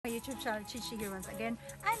YouTube channel, Cheche once again.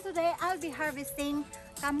 And today I'll be harvesting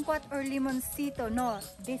kumquat or lemonsito. No,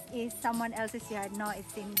 this is someone else's yard. No,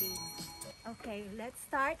 it's Cindy's. Okay, let's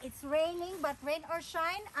start. It's raining, but rain or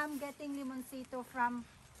shine, I'm getting lemonsito from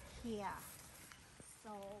here.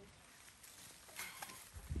 So,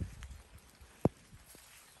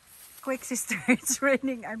 quick sister, it's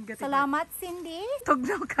raining. I'm getting. Salamat, Cindy.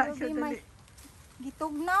 Tugnaw ka.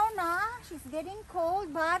 Gitugnaw na. She's getting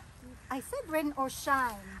cold, but I said rain or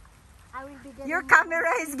shine. I will be getting. Your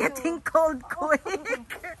camera is getting cold quick.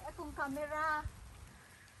 Akong camera.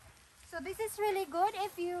 So this is really good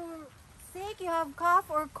if you're sick, you have cough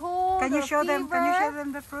or cold. Can you show them? Can you show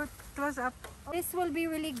them the fruit close up? This will be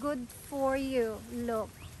really good for you.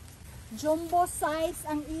 Look, jumbo size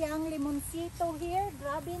ang iyang lemonsito here.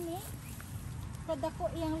 Grabe ni.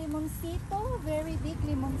 Kadako iyang lemonsito. Very big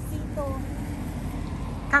lemonsito.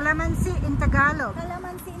 Calamansi in Tagalog.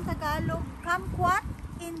 Calamansi in Tagalog.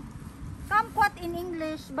 Kumquat in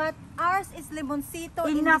English, but ours is lemonsito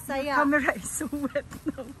in Bisaya. The camera is so wet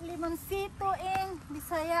now. Lemonsito in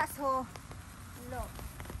Bisaya. So, look.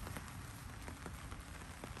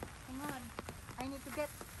 Hang on. I need to get.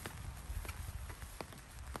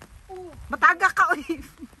 Ooh. Mataga ka, oy.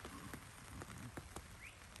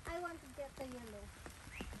 I want to get the yellow.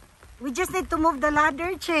 We just need to move the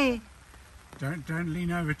ladder, Che. Don't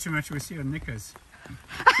lean over too much. We see your knickers.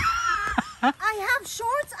 I have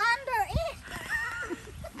shorts under it.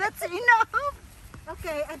 That's enough.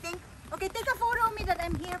 Okay, I think. Okay, take a photo of me that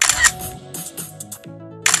I'm here.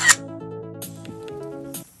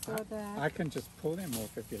 So that I can just pull them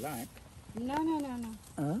off if you like. No.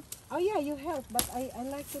 Oh yeah, you help, but I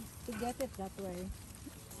like to get it that way.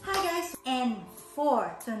 Hi guys, and for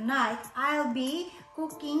tonight I'll be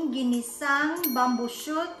cooking ginisang bamboo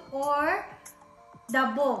shoot or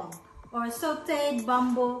dabong or sautéed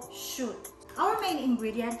bamboo shoot. Our main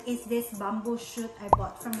ingredient is this bamboo shoot I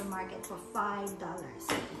bought from the market for $5.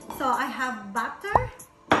 So I have butter,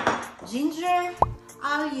 ginger,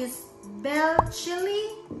 I'll use bell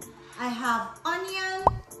chili, I have onion,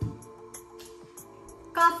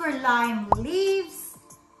 kaffir lime leaves,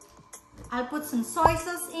 I'll put some soy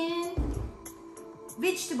sauce in,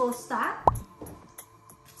 vegetable stock,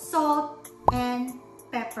 salt, and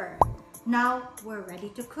pepper. Now we're ready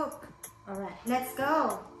to cook. Alright, let's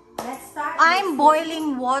go. Let's start. I'm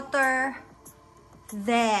boiling water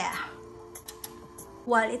there.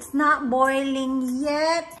 While it's not boiling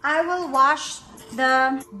yet, I will wash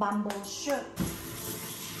the bamboo shoot.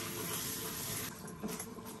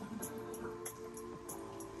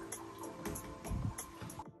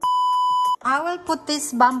 I will put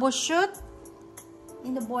this bamboo shoot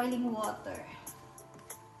in the boiling water.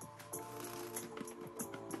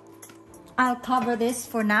 I'll cover this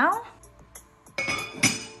for now.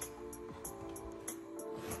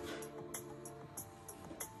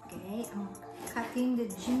 Okay, I'm cutting the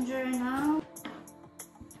ginger now.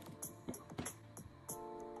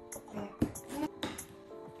 Okay.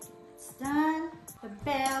 It's done. The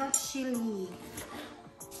bell chili.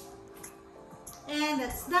 And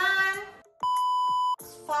that's done.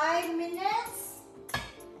 5 minutes.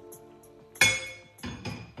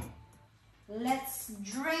 Let's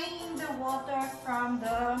drain the water from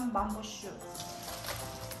the bamboo shoot.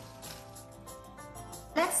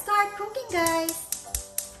 Let's start cooking, guys.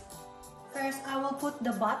 First, I will put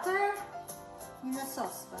the butter in the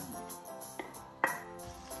saucepan.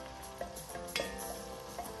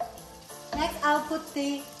 Next, I'll put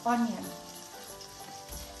the onion,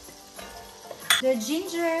 the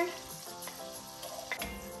ginger,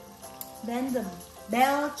 then the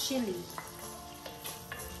bell chili.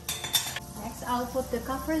 Next, I'll put the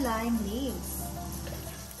kaffir lime leaves.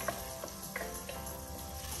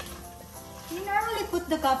 You normally put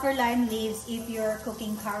the kaffir lime leaves if you're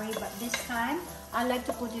cooking curry, but this time I like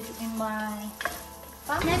to put it in my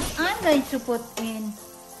pan. Next, I'm going to put in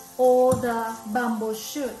all the bamboo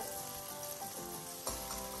shoot.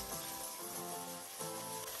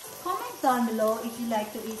 Comment down below if you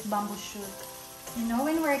like to eat bamboo shoot. You know,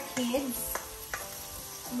 when we're kids,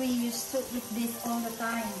 we used to eat this all the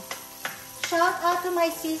time. Shout out to my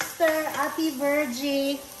sister, Ate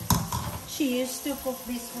Virgie. She used to cook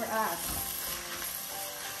this for us.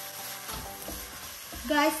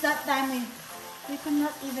 Guys, that time we could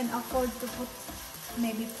not even afford to put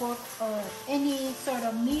maybe pork or any sort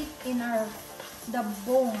of meat in the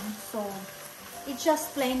bone. So it's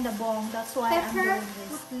just plain the bone. That's why I'm doing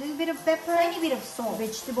this. Put a little bit of pepper, tiny bit of salt,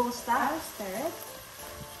 vegetable stock. I'll stir it.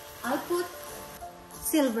 I'll put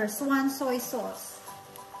Silver Swan soy sauce,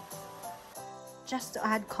 just to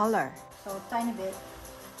add color. So tiny bit.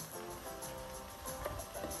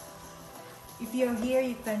 If you're here,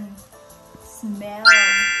 you can smell,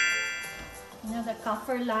 you know, the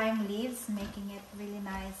kaffir lime leaves, making it really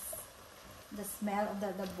nice. The smell of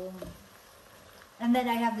the dabong. And then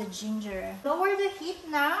I have the ginger. Lower the heat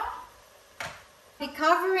now. Be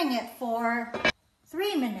covering it for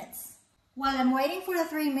 3 minutes. While I'm waiting for the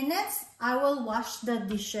 3 minutes, I will wash the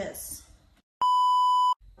dishes.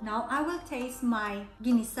 Now I will taste my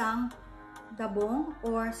ginisang dabong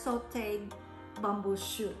or sautéed bamboo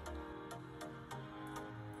shoot.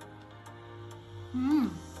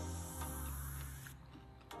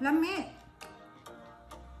 Lamig.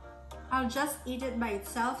 I'll just eat it by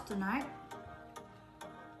itself tonight.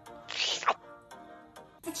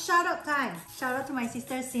 It's shout out time. Shout out to my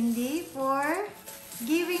sister Cindy for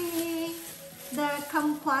giving me the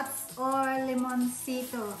kumquats or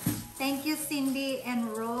lemonsito. Thank you, Cindy and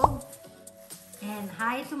Rob. And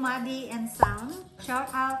hi to Maddie and Sam. Shout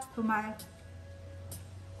out to my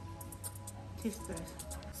sisters.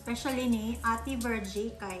 Especially ni Ate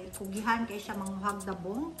Virgie kay kugihan kay siya manguhag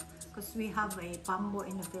dabong because we have a pambo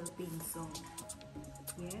in the Philippines. So,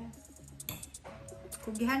 yeah.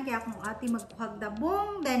 Kugihan kay akong ate magkuhag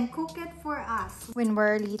dabong, then cook it for us when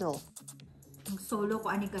we're little. Ang solo ko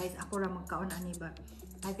ani guys, ako ra magkaon ani, but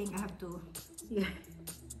I think I have to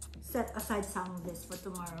set aside some of this for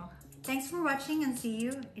tomorrow. Thanks for watching and see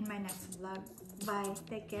you in my next vlog. Bye.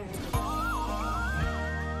 Take care.